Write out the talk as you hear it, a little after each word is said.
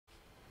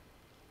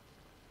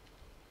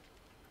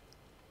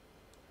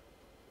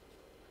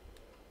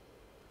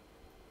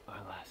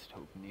My last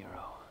hope,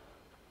 Nero,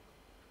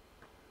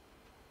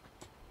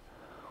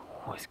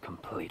 was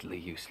completely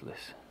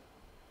useless.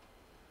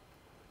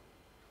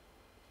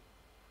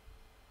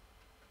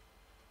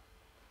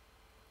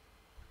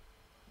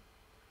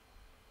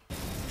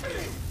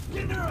 Hey,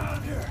 get Nero out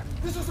of here!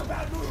 This was a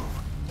bad move!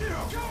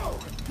 Nero, go!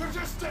 You're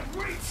just dead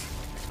weight!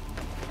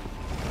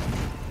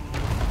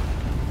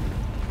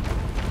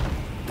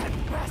 That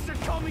bastard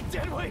called me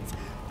dead weight!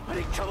 I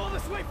didn't come all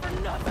this way for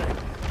nothing!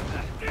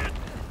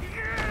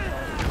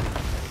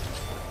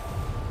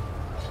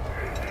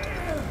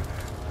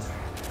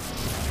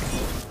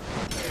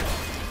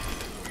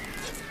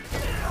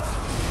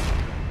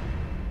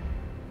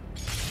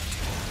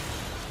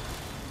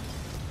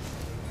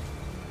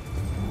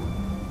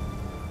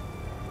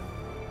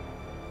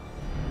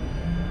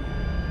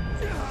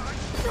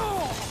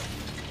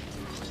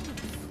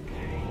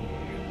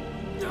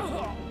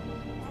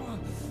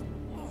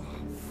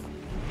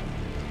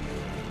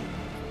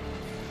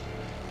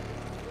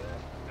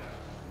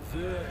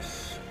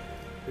 This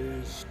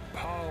is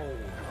power.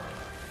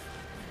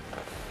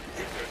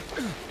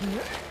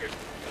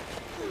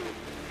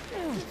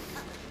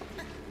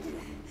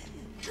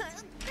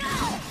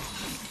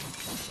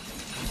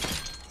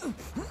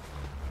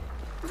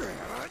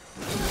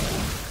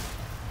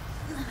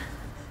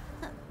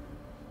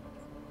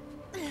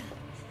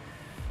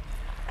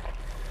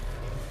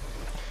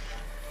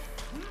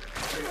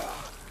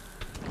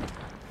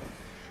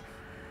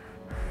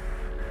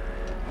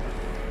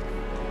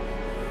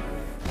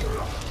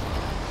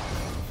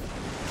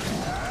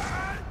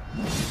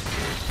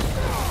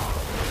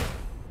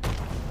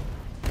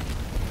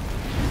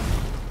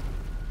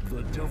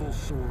 The Devil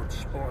Sword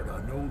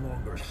Sparta no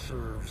longer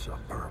serves a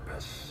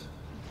purpose.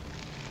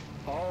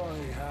 I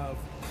have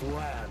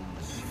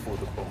plans for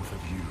the both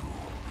of you.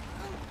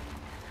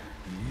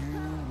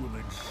 You will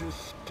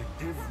exist to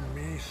give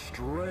me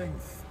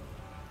strength.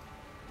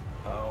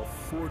 How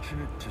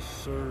fortunate to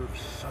serve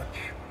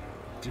such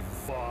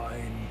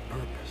divine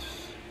purpose.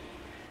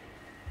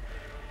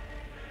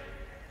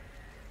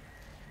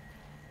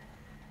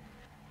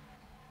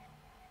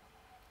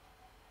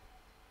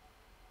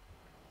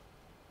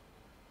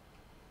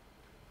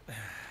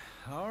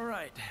 All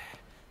right,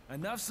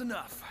 enough's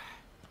enough.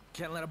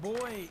 Can't let a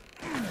boy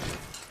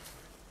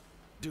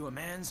do a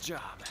man's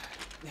job.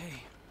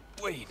 Hey,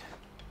 wait.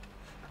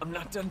 I'm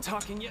not done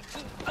talking yet.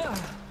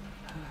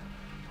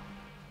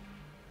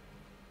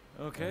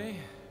 Okay,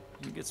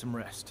 you get some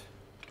rest.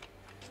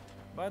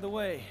 By the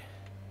way,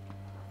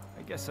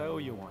 I guess I owe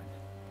you one.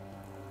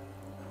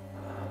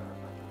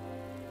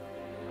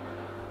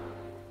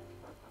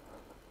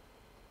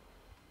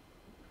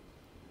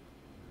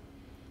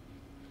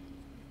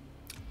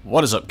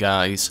 What is up,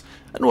 guys,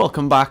 and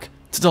welcome back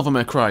to Devil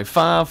May Cry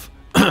 5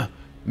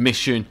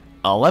 Mission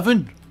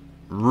 11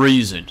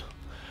 Urizen.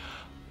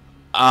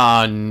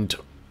 And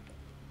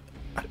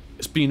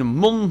it's been a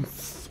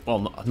month,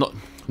 well,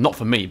 not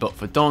for me, but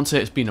for Dante,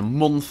 it's been a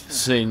month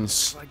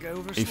since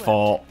he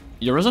fought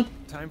Urizen.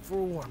 Time for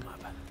a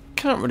warm-up.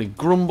 Can't really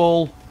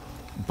grumble,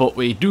 but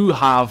we do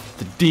have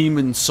the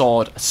Demon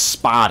Sword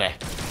Sparta.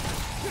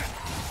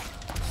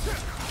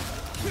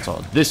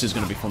 So this is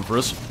going to be fun for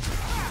us.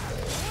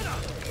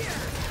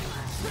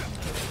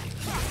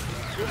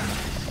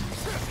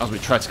 As we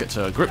try to get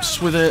to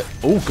grips with it.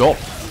 Oh god.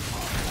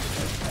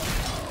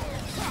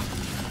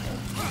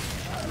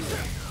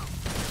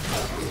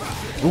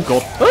 Oh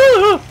god.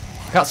 Ah!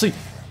 I can't see.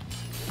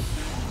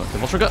 Got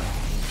the trigger.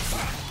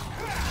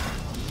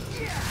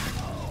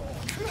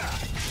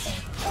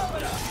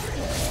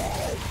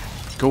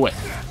 Go away.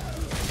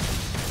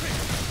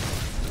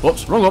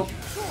 Whoops, wrong one.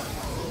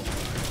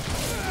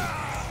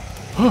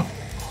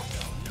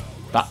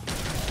 That.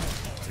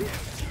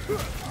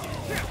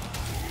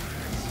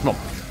 Come on.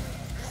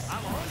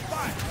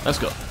 Let's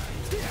go.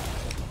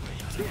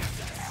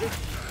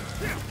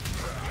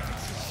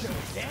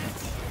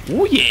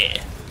 Oh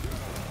yeah!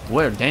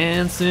 We're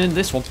dancing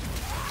this one.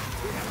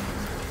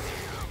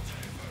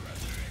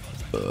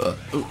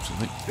 Oops, I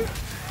think.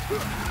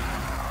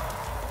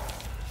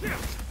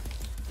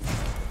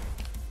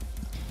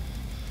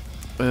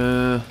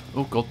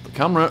 Oh god, the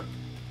camera.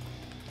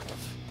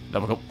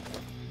 There we go.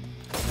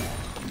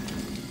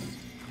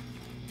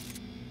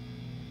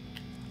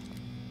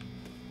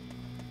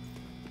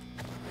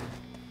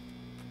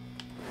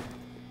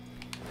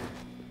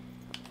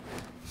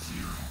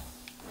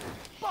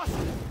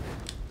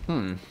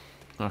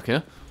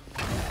 Okay.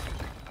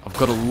 I've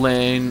got to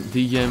learn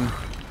the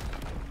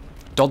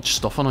dodge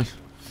stuff, haven't I?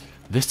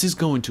 This is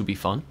going to be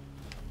fun.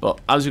 But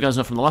as you guys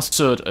know from the last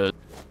episode,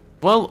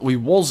 well, we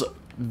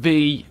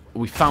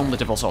found the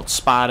Devil Sword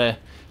Sparta,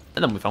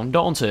 and then we found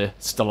Dante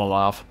still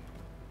alive.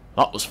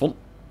 That was fun.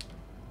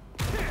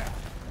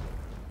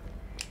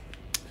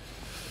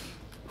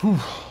 Whew.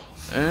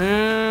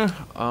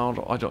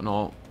 I don't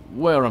know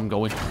where I'm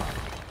going.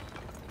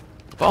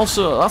 But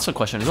also, that's a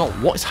question as well.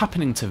 What is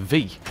happening to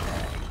V?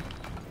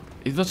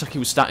 It looks like he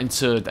was starting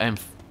to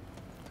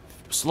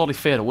slowly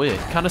fade away.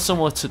 Kind of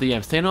similar to the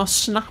Thanos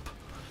snap.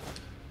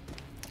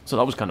 So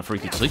that was kind of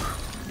freaky to see.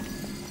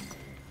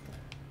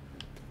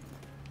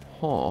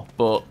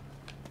 But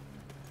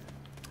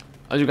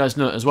as you guys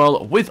know as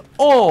well, with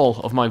all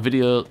of my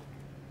videos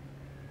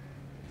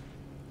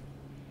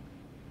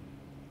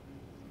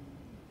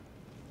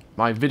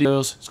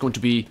it's going to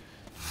be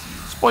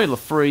spoiler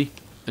free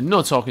and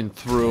no talking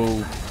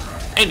through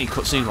any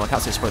cutscene. Well, I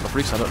can't say spoiler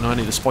free because I don't know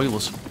any of the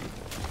spoilers.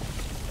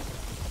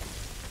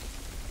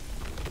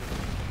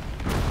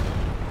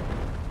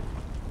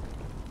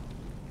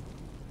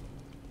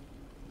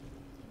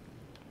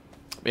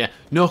 But yeah,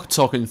 no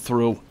talking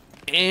through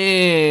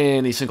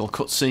any single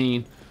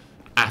cutscene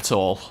at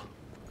all.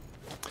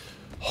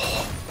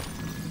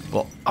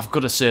 But I've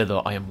got to say though,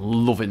 I am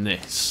loving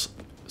this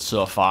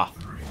so far.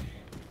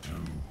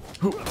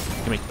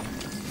 Gimme.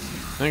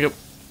 There you go.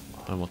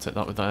 And we'll take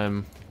that with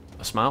a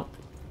smile.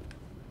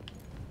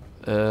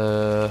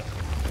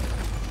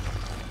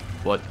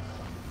 What?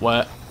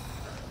 Where?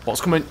 What's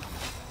coming?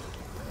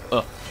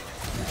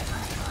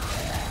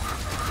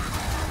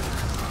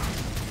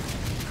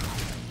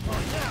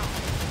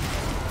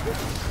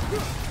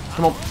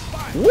 Come on.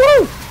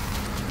 Woo!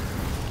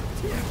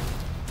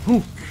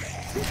 Woo!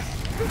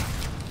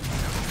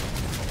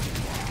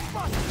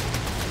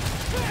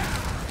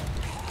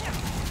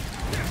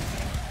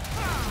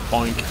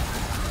 Boink.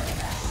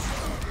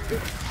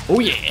 Oh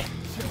yeah.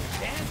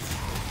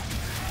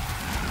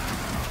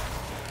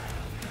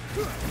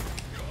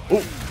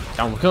 Oh,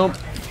 down we come.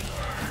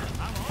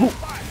 Ooh.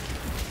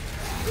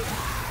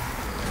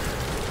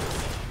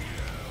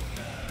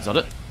 Is that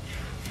it?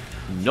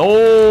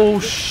 No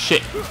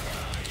shit.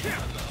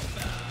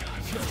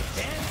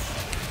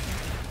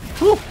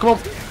 Ooh, come on.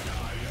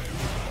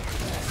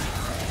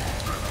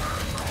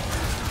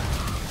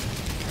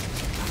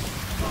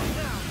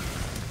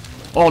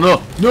 Oh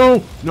no,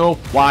 no, no,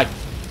 why?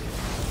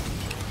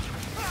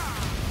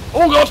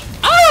 Oh god!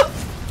 Ah!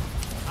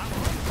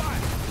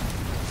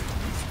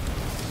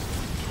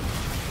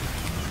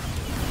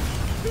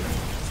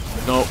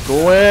 No, go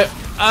away!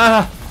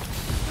 Ah!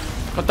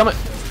 God damn it!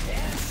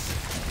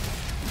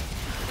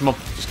 Come on,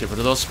 just get rid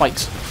of those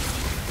spikes.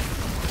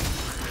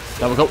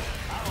 There we go.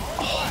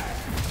 Oh,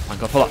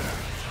 thank God for that.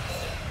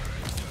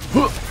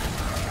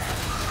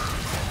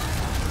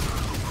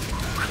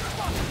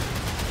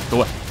 Go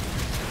away.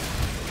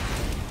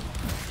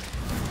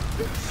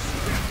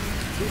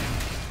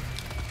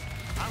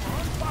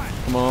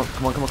 Come on,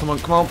 come on, come on, come on,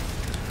 come on.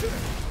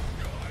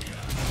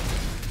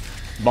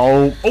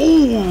 Boom.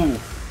 Ooh!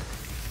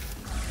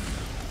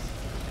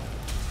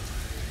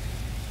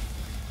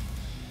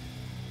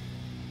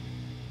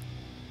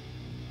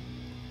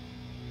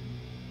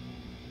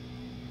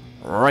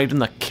 Right in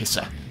the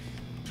kisser.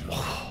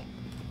 Oh,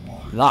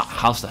 that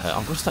has to hurt.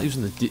 I'm going to start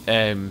using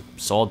the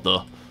sword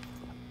though.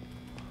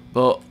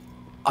 But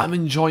I'm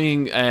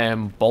enjoying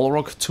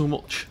Balrog too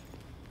much,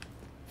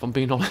 if I'm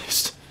being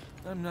honest.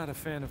 I'm not a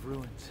fan of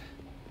ruins.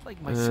 Like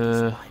my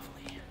city's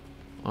lively.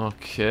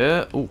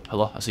 Okay. Oh,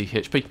 hello. I see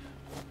HP.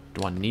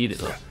 Do I need it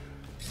though?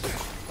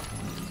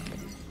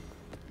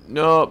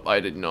 No,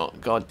 I did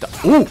not. God damn.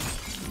 Ooh!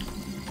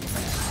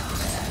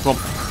 Come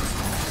on.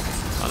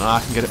 I know I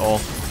can get it all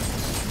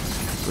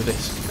with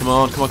this. Come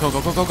on, come on, come on,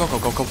 go, go, go, go, go,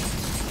 go, go.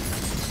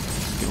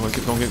 Keep going,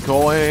 keep going, keep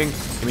going.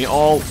 Give me it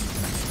all.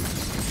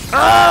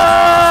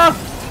 Ah!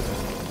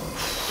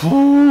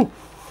 Ooh.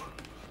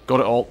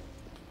 Got it all.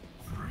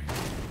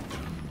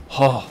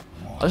 Oh.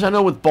 As I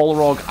know with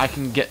Balrog, I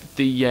can get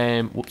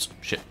the, whoops,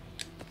 shit.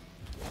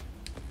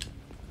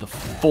 The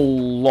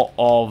full lot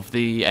of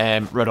the,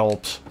 red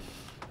orbs.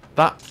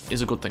 That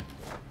is a good thing.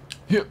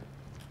 Here.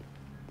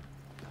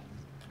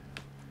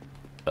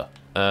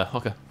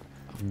 Okay.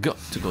 I've got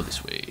to go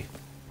this way.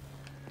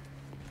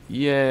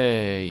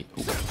 Yay.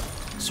 Ooh.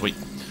 Sweet.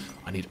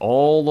 I need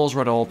all those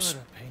red orbs.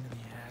 What a pain in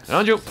the ass.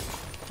 Behind you.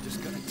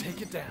 Just gotta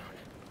take it down.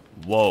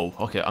 Whoa.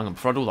 Okay, hang on.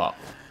 Before I do that,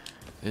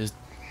 is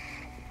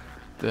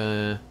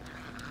the...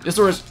 Yes,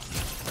 there is.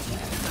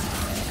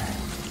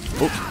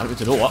 Oops, I don't need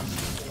to know what.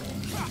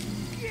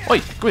 Oi,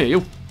 come here,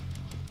 you.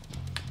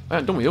 I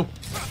ain't done with you.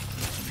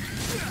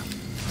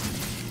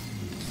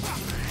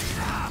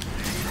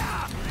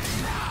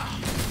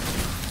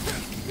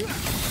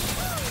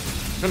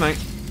 Good night.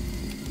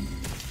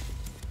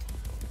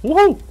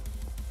 Woohoo!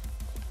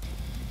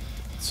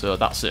 So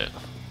that's it.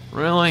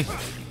 Really?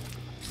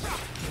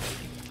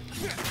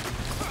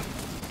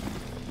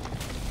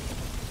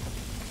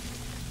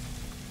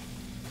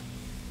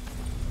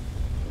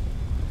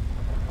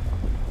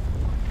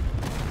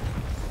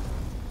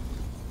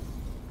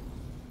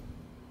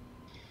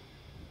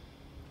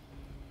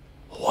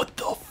 What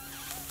the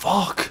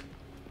fuck?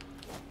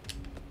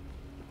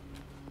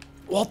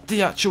 What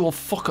the actual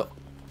fuck?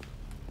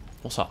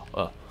 What's that?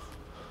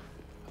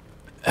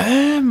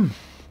 Hang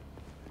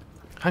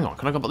on,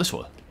 can I go back this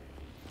way?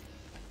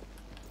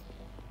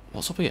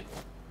 What's up here?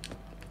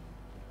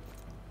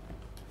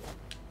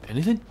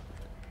 Anything?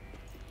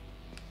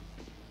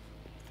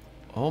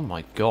 Oh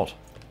my god.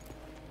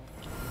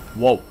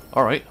 Whoa,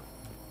 alright.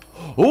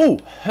 Oh,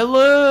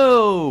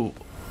 hello!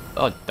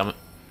 Oh, damn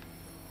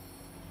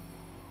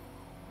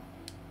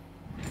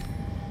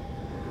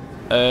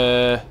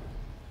it.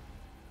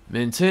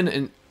 Maintain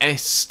and... a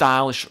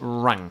stylish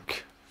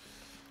rank.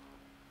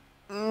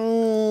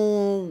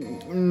 No,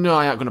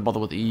 I ain't gonna bother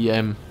with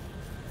the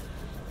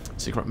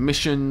secret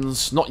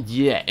missions. Not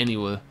yet,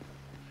 anyway.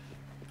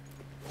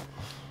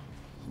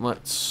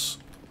 Let's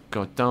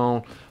go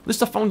down. At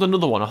least I found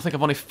another one. I think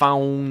I've only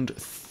found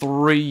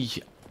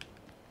 3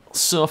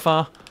 so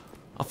far,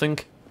 I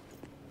think.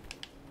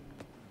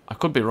 I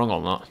could be wrong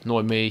on that.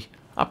 Knowing me,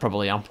 I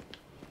probably am.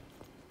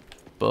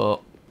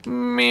 But,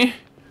 meh.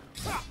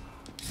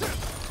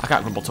 I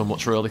can't grumble too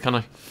much, really,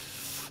 can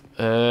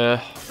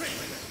I?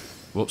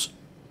 Whoops.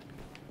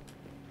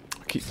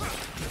 Keep...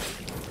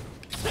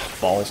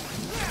 Balls.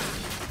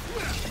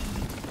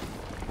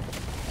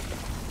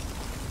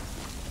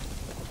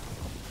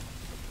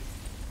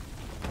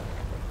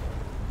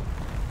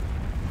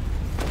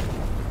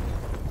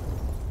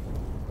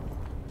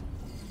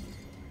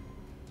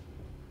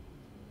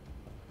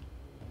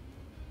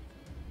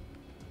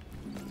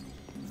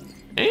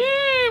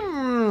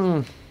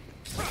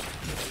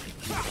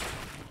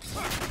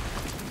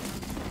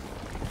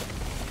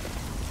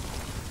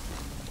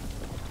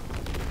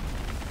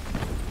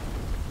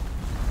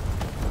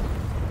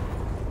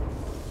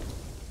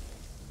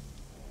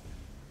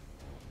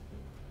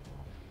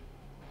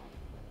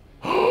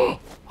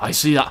 I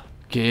see that.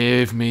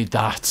 Give me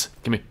that.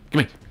 Give me.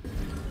 Give me.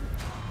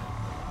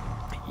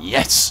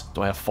 Yes!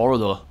 Do I have 4 of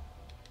those?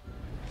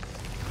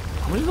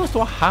 How many of those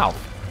do I have?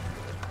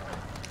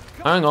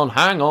 Hang on,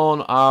 hang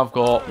on. I've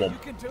got 1.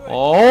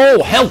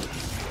 Oh, hell!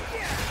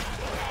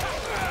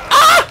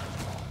 Ah!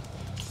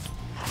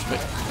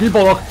 Give me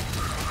bollock.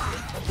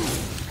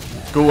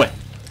 Go away.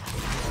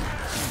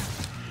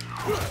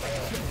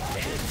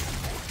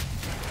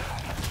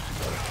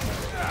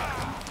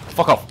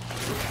 Fuck off,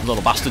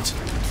 little bastards.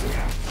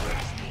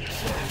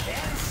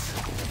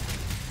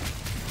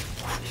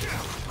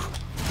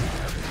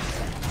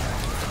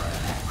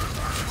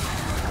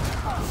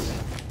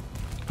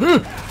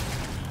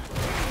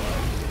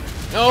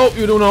 No,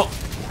 you do not.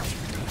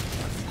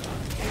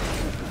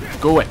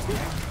 Go away.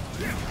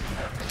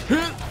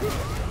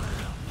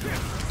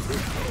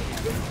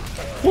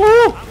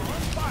 Woo!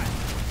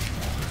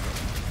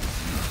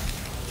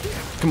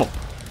 Come on.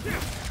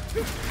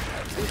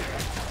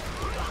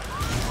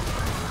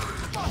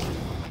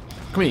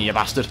 Come here, you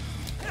bastard.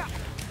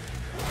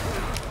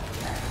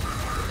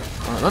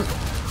 Alright then.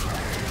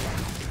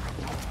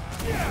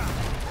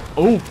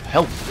 Oh,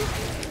 hell.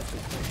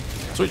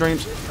 Sweet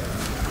dreams.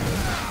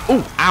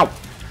 Oh, ow.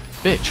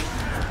 Bitch.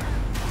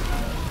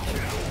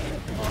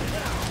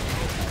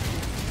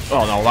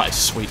 Oh no, that is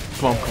sweet.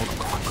 Come on, come on,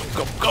 go,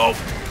 go, go.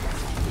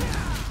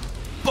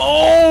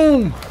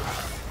 Boom!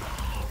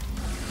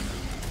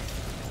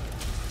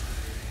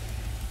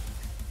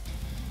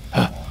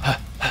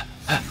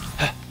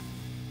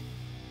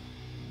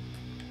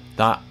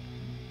 That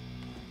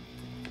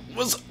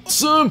was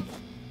awesome.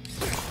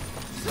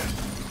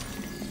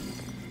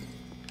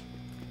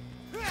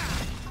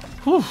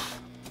 Whew.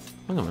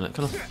 Hang on a minute,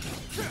 can I?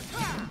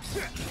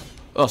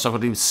 Oh, so I've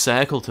got to do a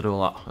circle to do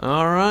all that.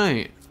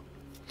 Alright.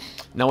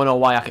 Now I know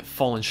why I kept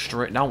falling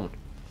straight down.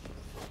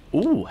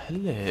 Ooh,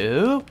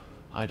 hello.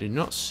 I did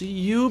not see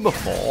you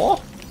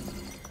before.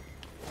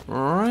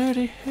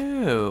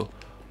 Righty-ho.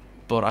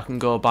 But I can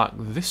go back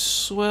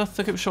this way, I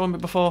think it was showing me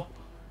before.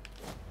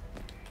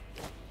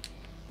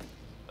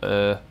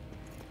 Can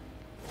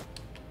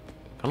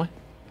I?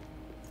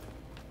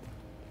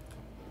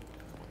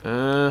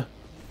 I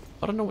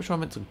don't know which way I'm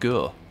meant to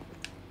go.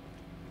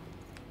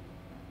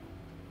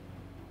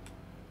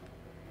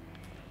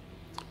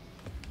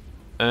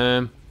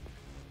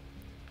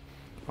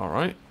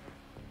 Alright.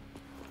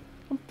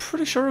 I'm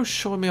pretty sure it was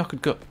showing me I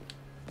could go.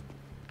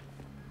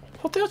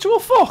 What the actual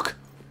fuck?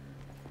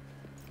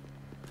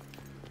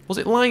 Was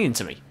it lying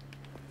to me?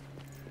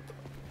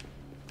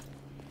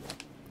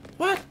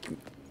 What?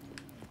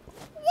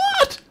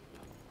 What?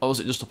 Or was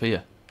it just up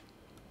here?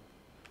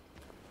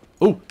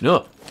 Oh,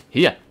 no.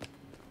 Here.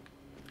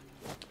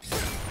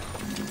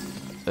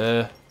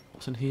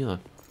 What's in here then?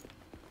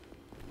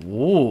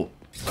 Whoa.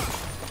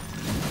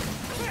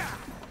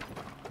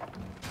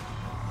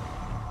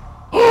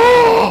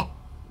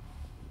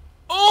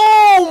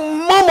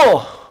 Oh,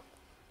 mama!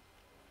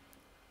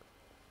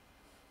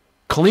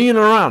 Clean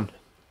around.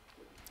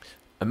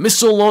 A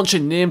missile launcher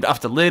named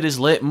after Lady's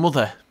late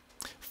mother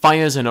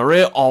fires an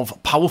array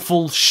of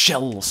powerful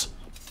shells.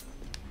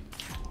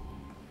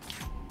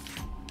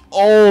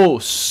 Oh,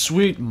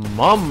 sweet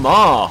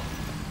mama.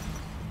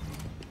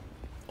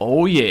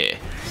 Oh, yeah.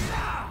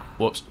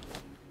 Whoops.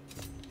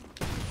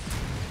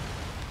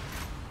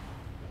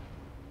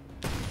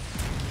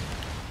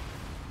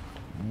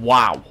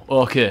 Wow.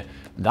 Okay.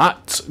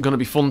 That's going to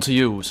be fun to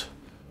use.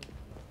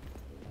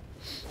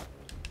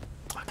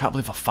 I can't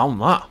believe I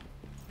found that.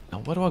 Now,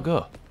 where do I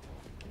go?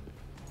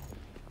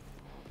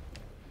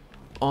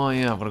 Oh,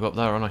 yeah, I've got to go up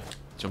there, haven't I?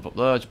 Jump up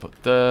there, jump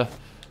up there,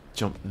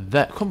 jump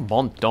there. Come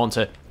on,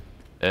 Dante.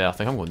 Yeah, I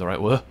think I'm going the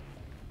right way.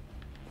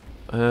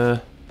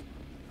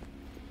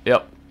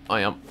 Yep,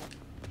 I am.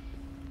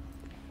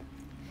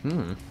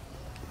 Ooh,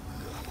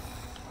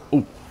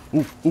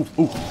 ooh, ooh,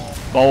 ooh.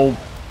 Boom.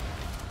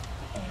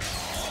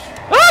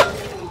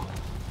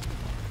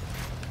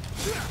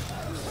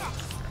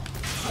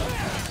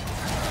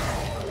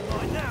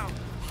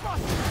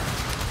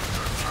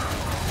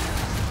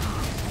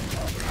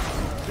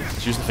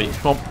 Let's use the feet.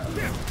 Come on.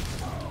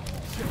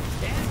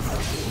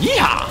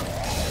 Yeah!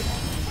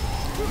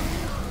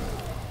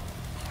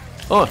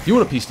 Oh, you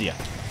want a piece, do you?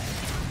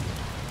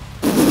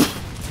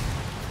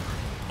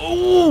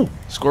 Oh!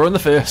 Square in the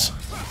face.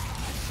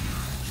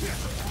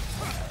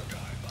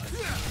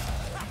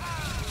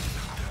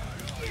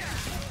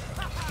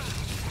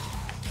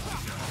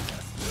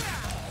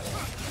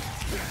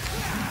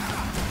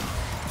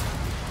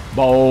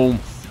 Boom.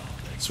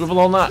 Swivel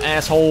on that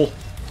asshole.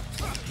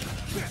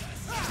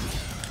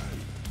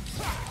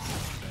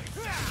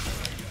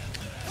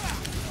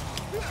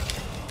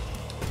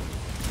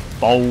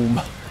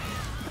 Boom.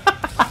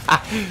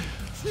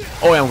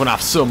 Oh yeah, I'm gonna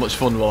have so much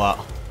fun with that.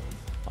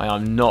 I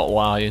am not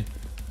lying.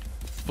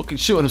 Fucking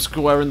shooting a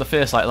square in the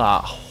face like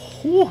that.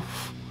 Whew.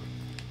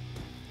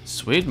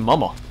 Sweet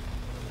mama. What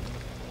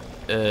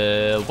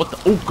the?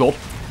 Oh god.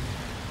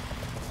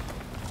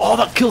 Oh,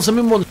 that kills him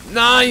in one.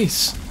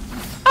 Nice.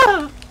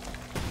 Ah.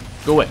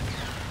 Go away.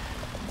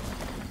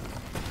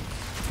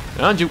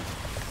 And you.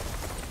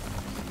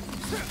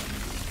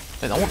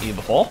 Hey, that wasn't you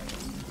before.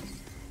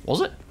 Was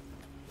it?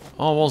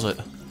 Oh, was it?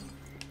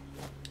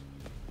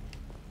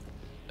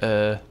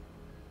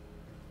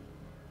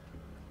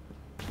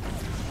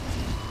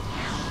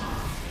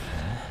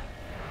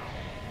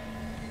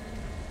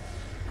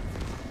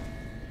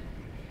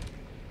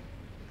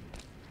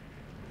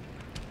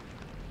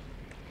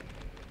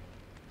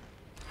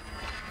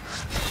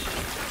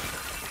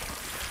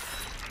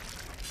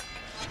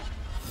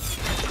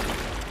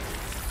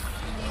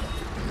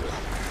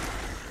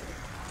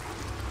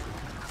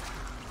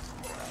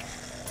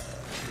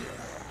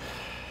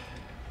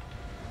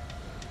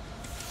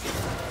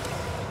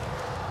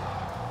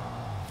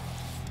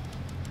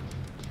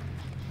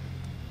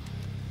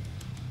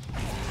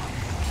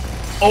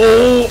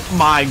 Oh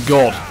my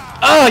god.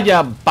 Ah,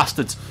 yeah,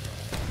 bastards.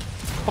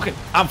 Fucking,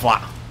 I'm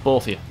flat.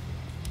 Both of you.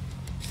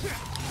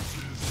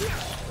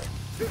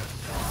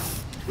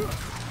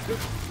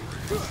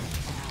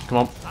 Come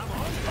on.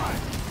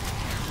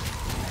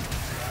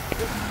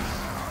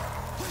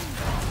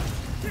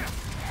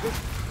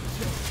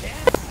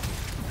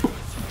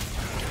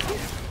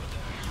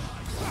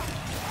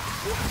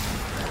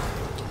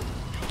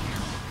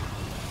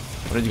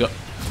 What did you got?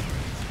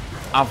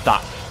 Have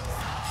that.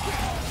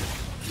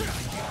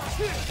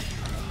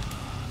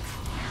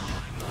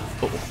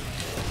 Uh-oh.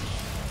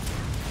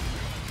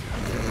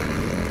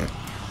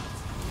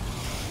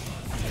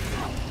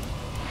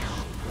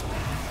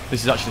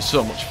 This is actually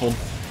so much fun.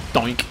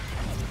 Doink.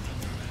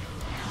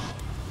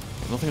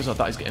 Nothing is like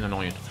that is getting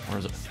annoying. Where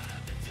is it?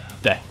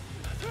 There.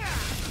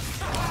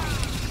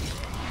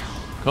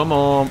 Come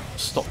on.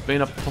 Stop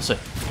being a pussy.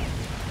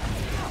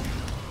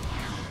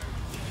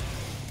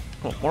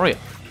 Come on, warrior.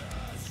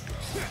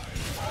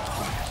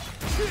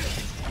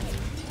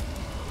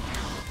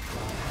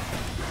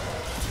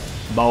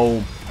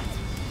 Boom.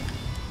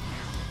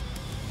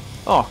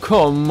 Oh,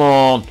 come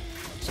on.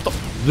 Stop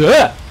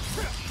there.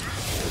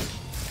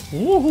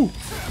 Woohoo.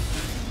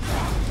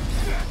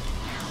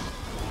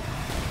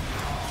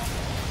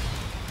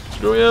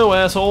 Screw you,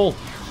 asshole.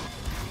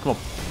 Come on.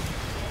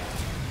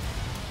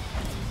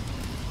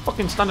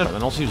 Fucking stand it,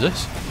 then I'll use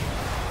this.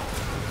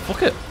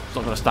 Fuck it. It's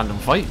not gonna stand and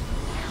fight.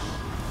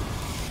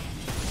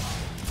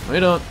 No, you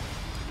don't.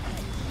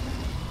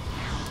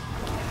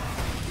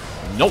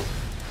 Nope.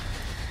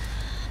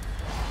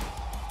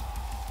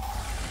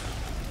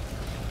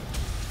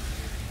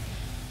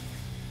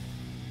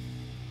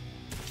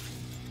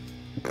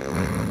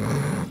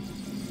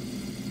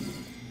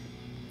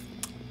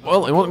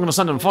 Well, he wasn't going to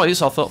send him fight,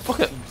 so I thought, fuck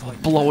it, I'll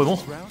blow him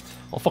up.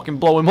 I'll fucking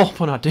blow him up,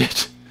 and I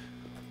did.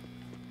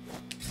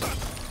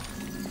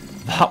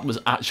 That was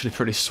actually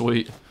pretty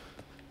sweet.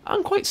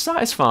 And quite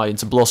satisfying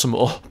to blow some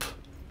up.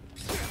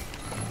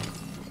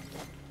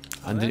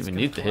 I didn't even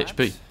need the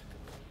HP.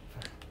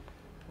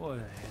 What a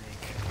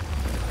headache.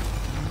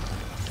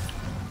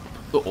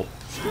 Uh-oh.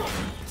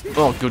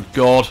 Oh, good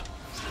God.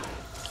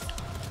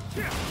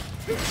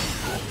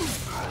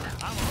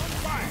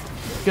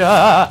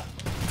 Yeah.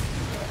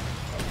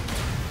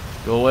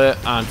 Go away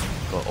and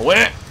go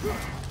away.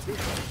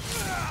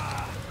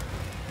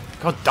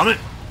 God damn it.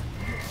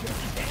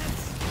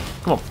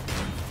 Come on.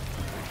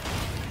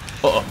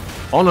 Uh-oh.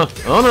 Oh no.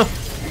 Oh no.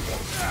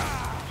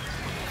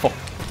 Fuck.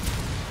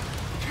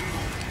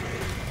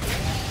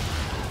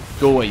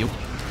 Go away, you.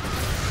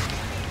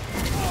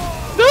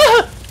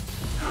 Ah!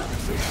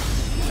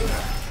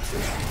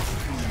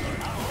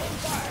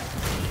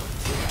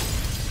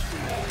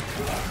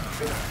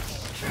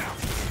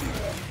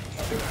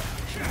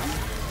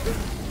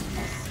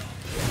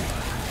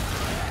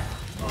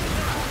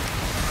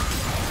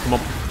 Come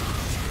on.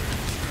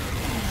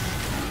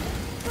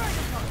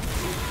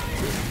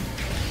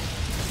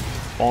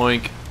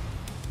 Boink.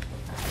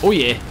 Oh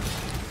yeah.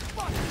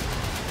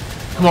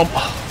 Come on.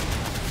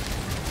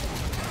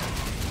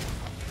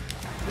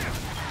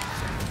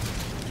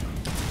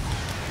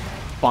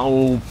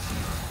 Boom.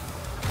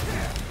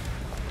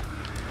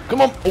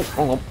 Come on. Oh,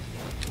 wrong one.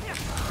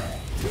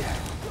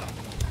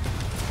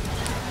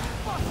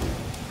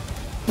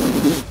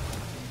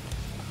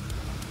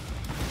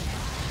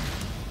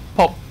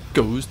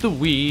 goes the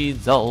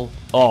weasel.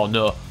 Oh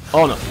no.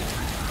 Oh no.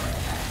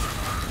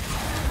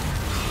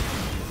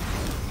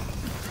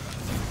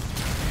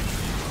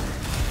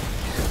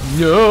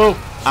 No!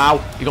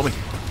 Ow! You got me.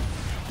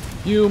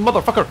 You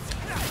motherfucker!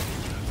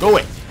 Go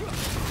away.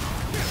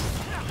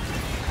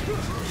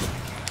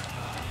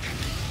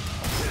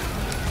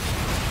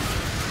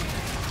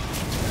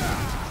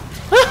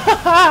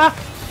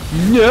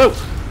 No!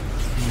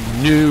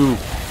 No!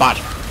 Bad.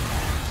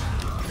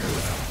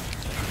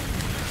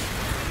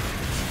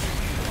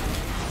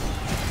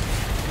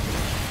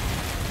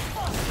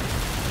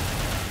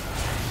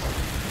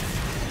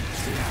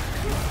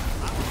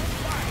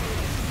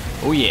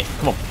 Oh yeah,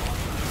 come on.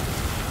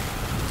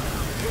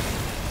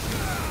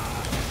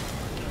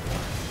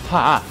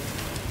 Ha!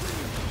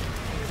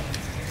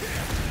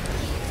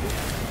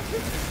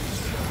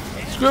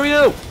 Screw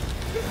you!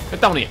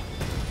 Get down here.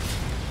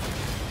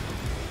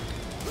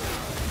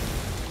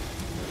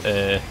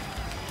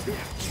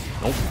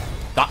 Nope.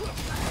 That.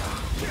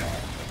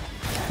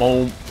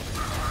 Boom.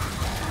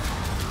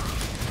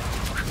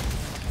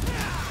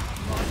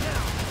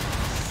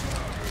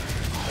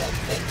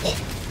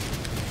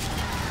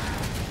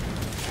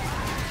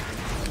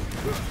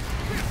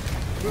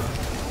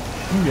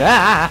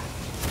 Yeah.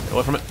 Get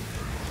away from it.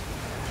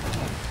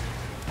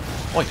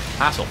 Oi,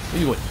 asshole.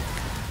 Where you going?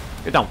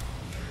 Get down.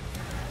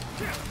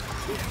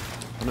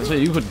 I didn't say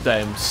you could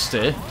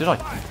stay, did I?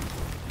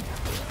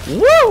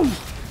 Woo!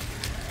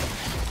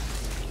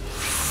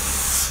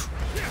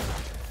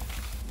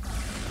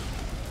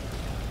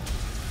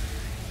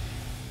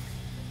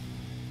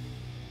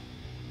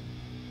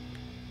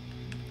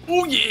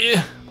 Oh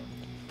yeah!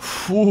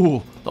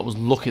 Whew, that was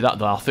lucky that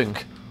though, I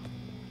think.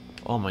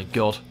 Oh my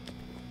god.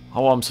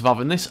 How I'm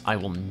surviving this, I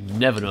will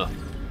never know.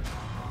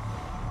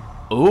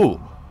 Oh!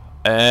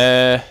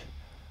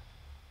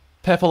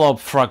 Purple orb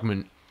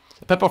fragment.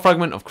 A purple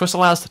fragment of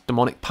crystallized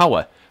demonic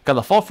power.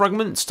 Gather 4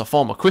 fragments to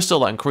form a crystal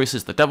that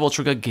increases the devil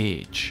trigger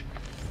gauge.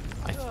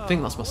 I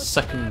think that's my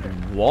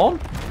second one?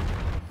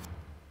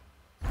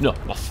 No,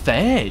 my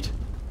third!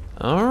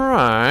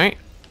 Alright.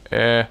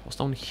 What's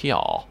down here?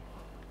 Oh,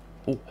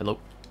 hello.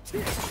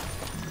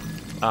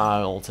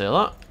 I'll take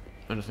that.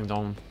 Anything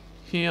down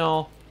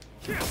here?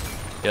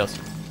 Yes.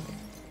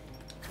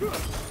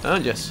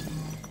 And yes.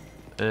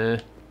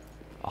 I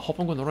hope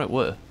I'm going the right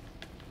way.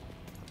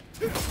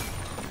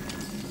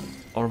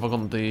 Or have I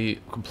gone the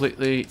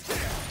completely...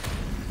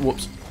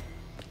 Whoops.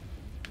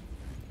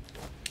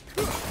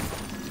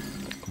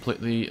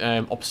 Completely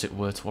opposite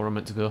way to where I'm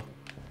meant to go.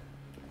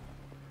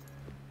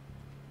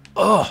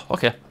 Oh,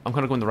 okay. I'm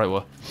kind of going the right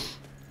way.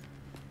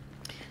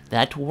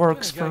 That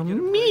works for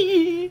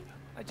me.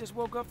 I just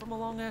woke up from a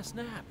long ass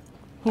nap.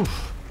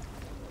 Oof.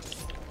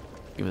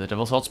 Give me the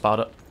devil's hot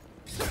spouter.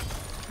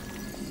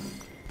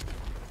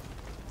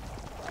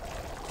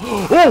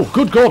 Oh,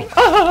 good god!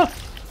 Ah!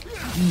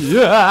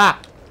 Yeah!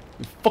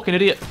 You fucking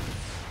idiot!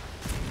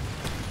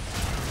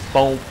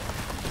 Boom.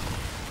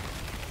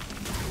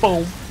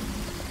 Boom.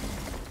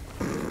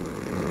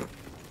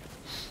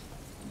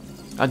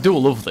 I do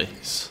love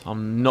this.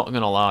 I'm not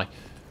gonna lie.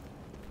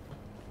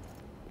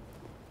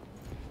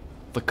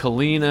 The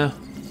Kalina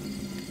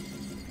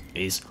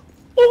is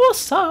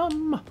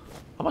awesome.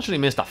 I'm actually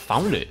amazed I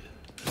found it.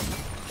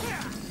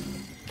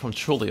 If I'm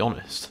truly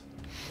honest.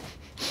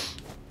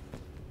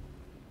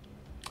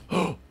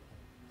 Oh,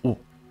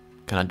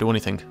 can I do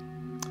anything?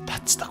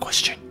 That's the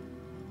question.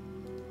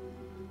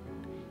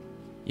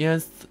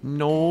 Yes,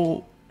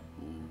 no.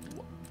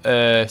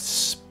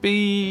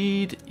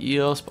 Speed.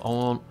 Yes, but I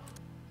want.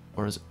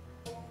 Where is it?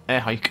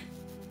 Air hike.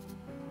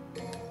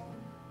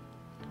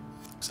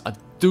 I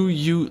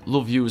do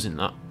love using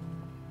that.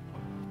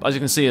 But as you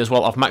can see as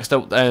well, I've maxed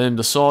out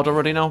the sword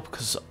already now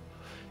because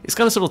it's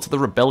kind of similar to the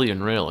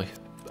Rebellion, really.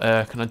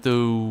 Can I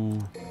do?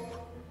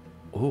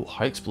 Oh,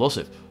 high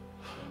explosive.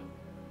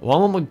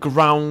 While on the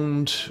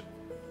ground,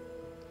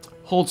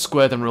 hold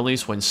square, then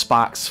release when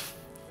sparks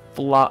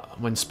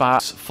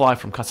fly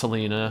from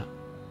Kalina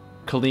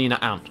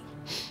and.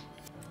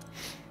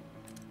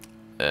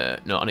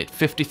 No, I need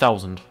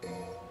 50,000.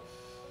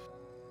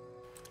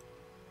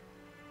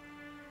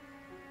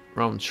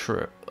 Round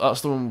trip.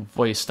 That's the one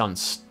where you stand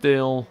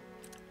still.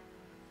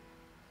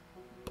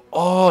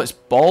 Oh, it's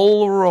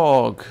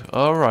Balrog.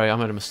 Alright, I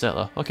made a mistake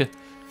there. Okay.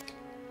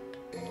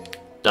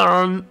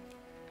 Darn.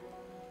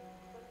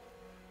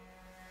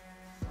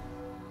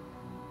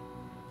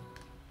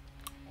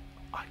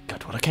 I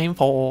got what I came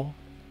for.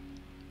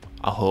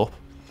 I hope.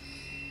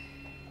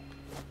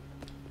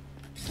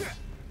 There's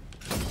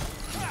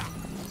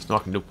nothing I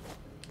can do.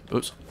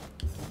 Oops.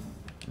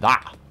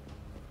 That.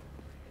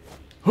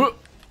 Huh.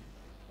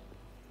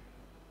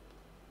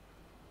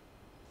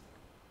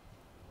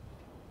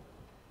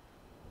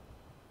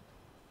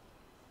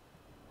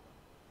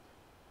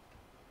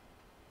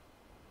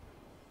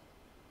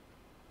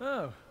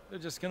 Oh, they're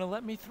just gonna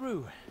let me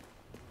through.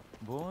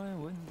 Boy,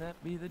 wouldn't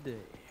that be the day.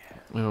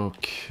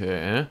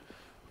 Okay.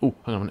 Oh,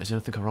 hang on a minute. Is there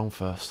anything wrong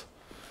first?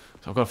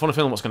 So I've got a funny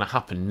feeling what's going to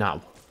happen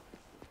now.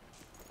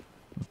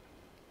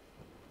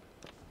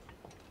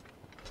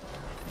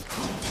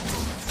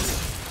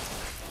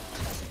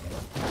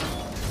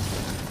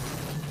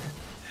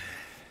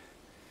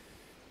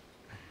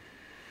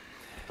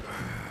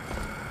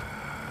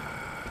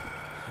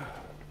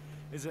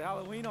 Is it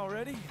Halloween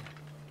already?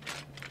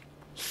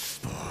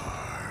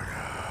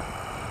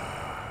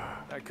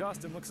 That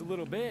costume looks a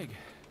little big.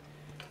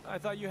 I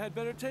thought you had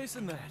better taste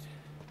than that.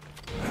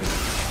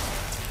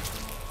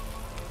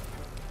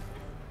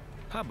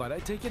 How about I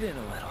take it in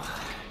a little?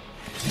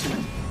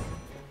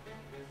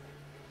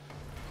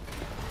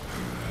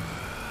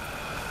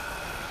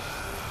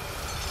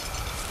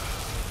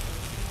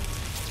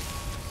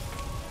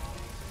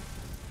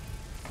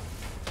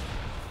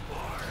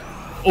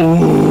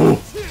 Oh!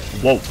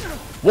 Whoa.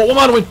 What am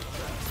I doing?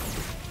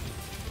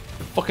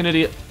 Fucking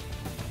idiot.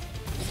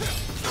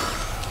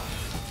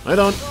 I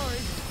don't.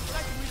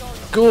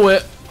 Go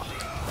away.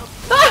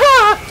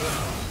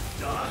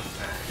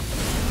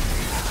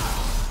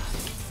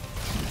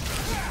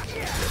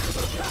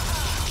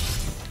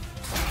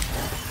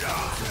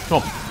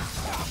 Come on.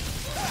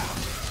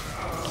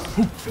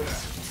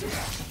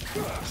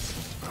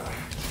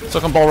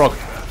 Suck on Balrog.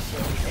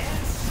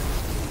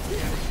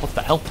 What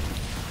the hell?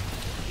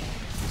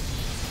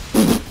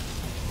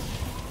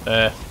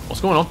 What's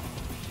going on?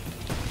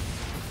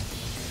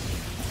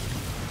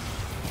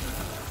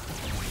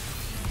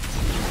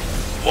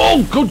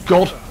 Oh, good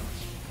God!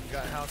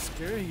 Got how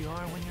scary you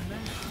are when you're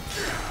mad.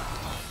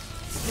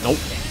 Nope.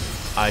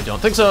 I don't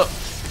think so.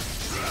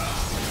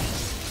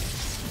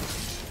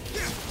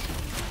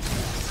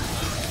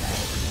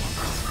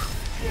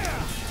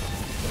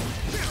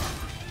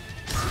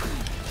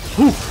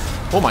 Ooh.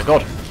 Oh my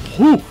God.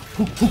 Ooh.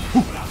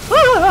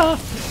 Ah.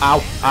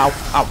 Ow, ow,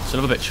 ow.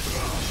 Son of a bitch.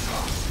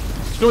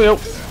 Screw you.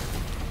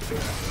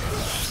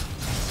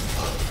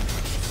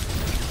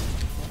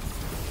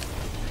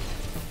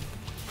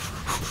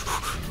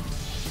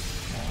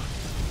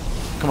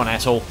 Come on,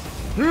 asshole.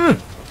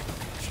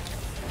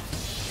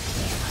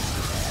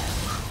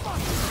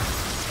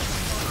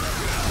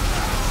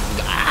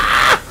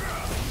 Ah!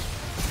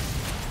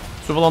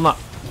 Swivel on that.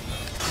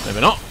 Maybe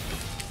not.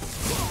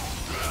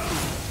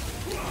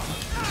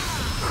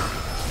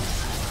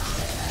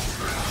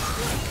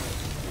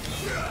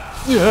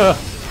 Yeah.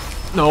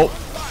 No.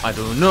 I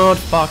do not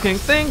fucking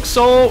think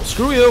so.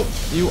 Screw you,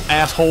 you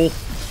asshole.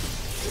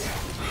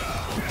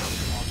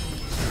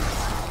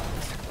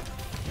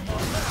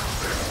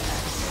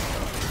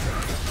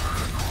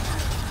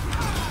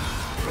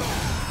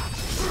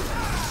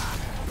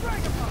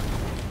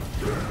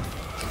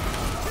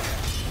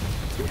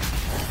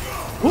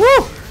 Woo!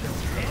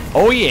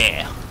 Oh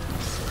yeah.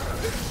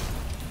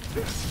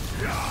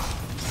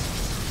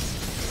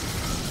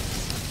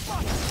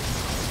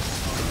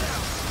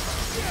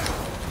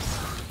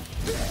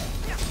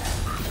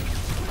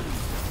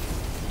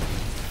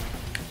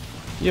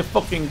 You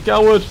fucking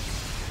coward!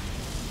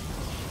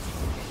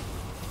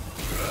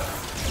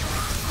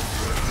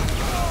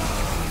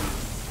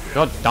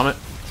 God damn it!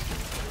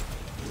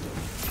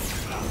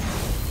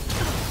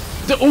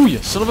 Oh, you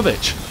son of a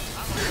bitch!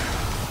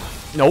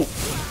 Nope,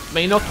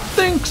 may not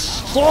think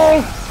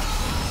so.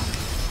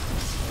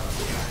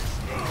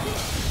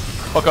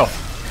 Fuck off!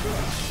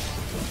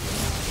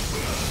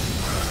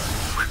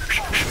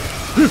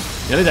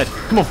 Nearly dead.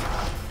 Come on.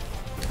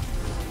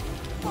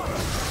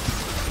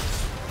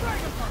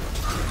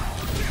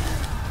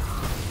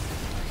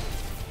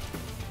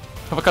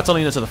 Have a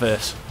Catalina to the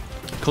face.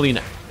 Clean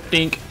it.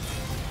 Dink.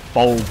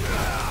 Boom.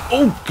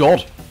 Oh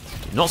God!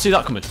 Did not see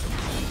that coming.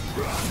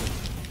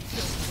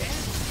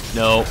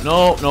 No,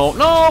 no, no,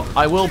 no!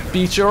 I will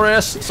beat your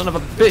ass, son of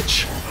a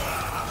bitch!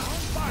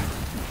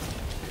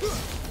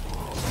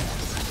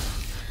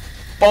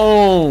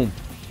 Boom!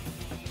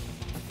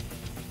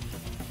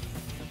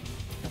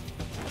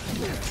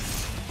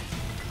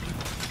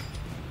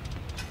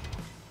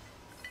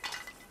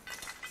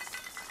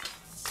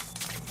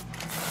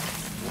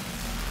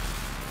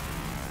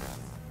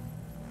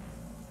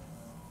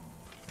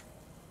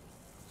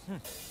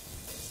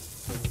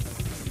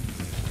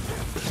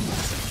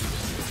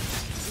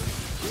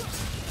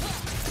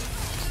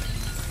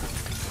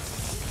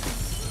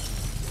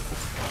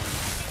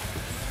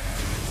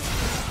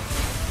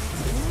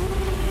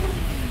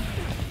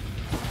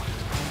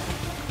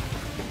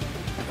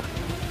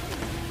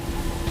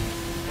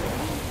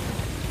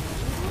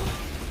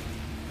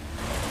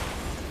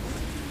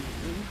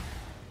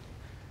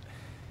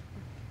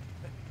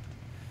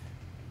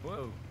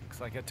 Whoa,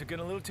 looks like I took in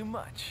a little too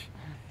much.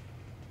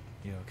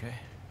 You okay?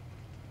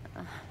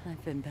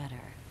 I've been better.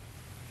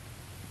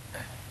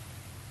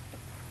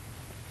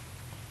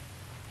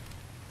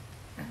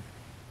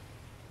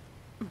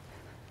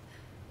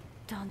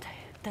 Dante,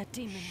 that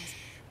demon is...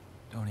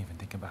 Don't even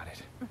think about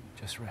it.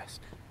 Just rest.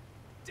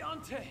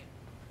 Dante!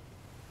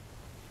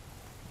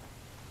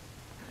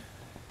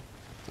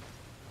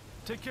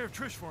 Take care of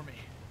Trish for me.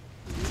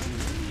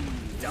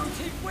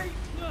 Dante, wait!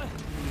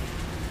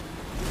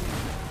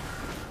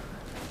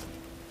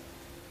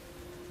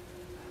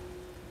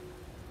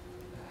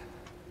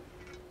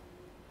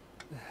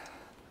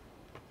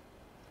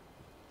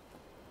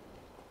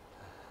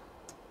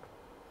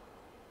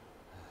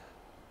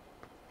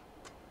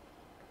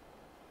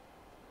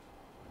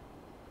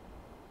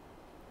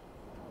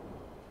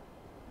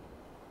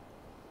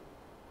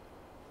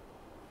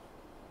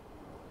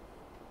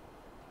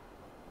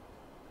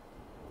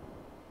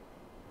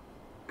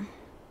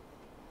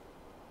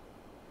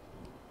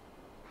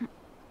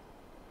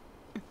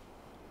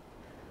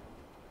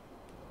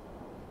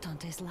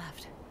 Dante's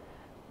left.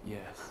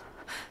 Yes.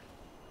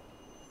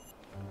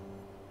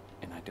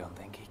 And I don't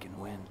think he can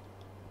win.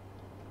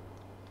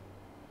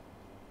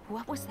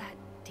 What was that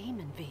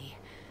demon, V?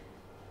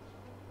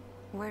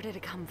 Where did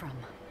it come from?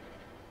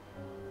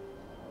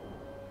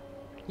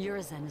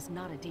 Urizen is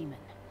not a demon.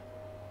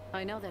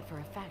 I know that for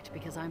a fact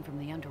because I'm from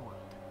the underworld.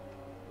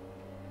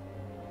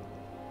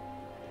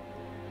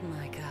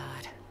 My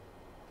God.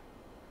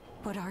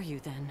 What are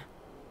you then?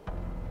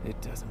 It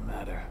doesn't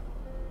matter.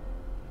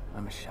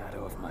 I'm a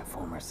shadow of my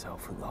former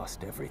self who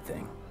lost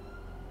everything.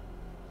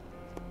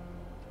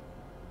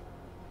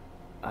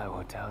 I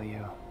will tell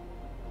you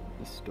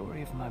the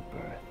story of my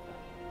birth.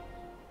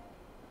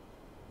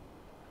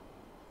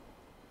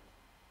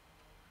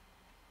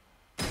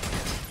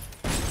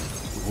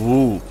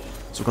 Ooh,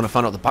 so we're going to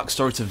find out the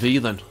backstory to V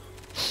then.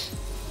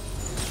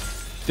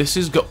 This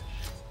is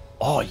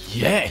Oh,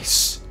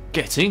 yes!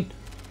 Get in!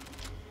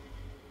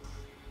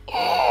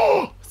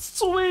 Oh,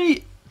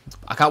 sweet!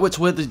 I can't wait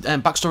to hear the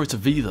backstory to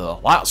V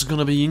though. That's going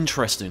to be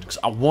interesting, because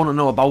I want to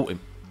know about him.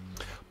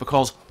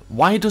 Because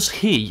why does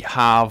he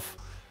have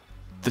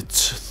the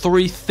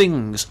 3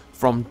 things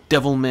from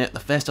the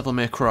first Devil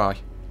May Cry?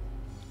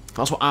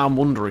 That's what I'm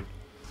wondering.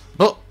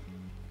 But,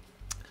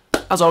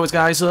 as always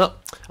guys, I'm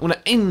going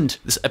to end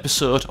this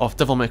episode of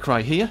Devil May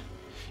Cry here.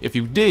 If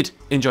you did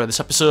enjoy this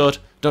episode,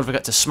 don't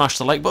forget to smash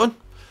the like button.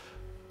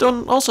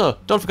 Also,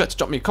 don't forget to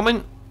drop me a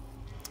comment.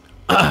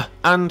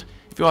 And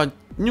if you are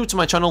new to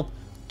my channel,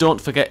 don't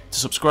forget to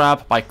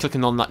subscribe by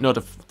clicking on that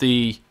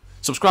the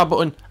subscribe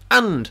button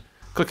and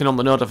clicking on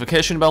the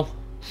notification bell.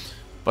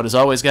 But as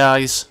always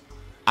guys,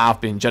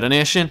 I've been Jedi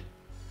Nation,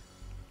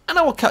 and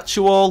I will catch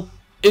you all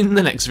in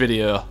the next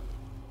video.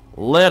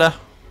 Later.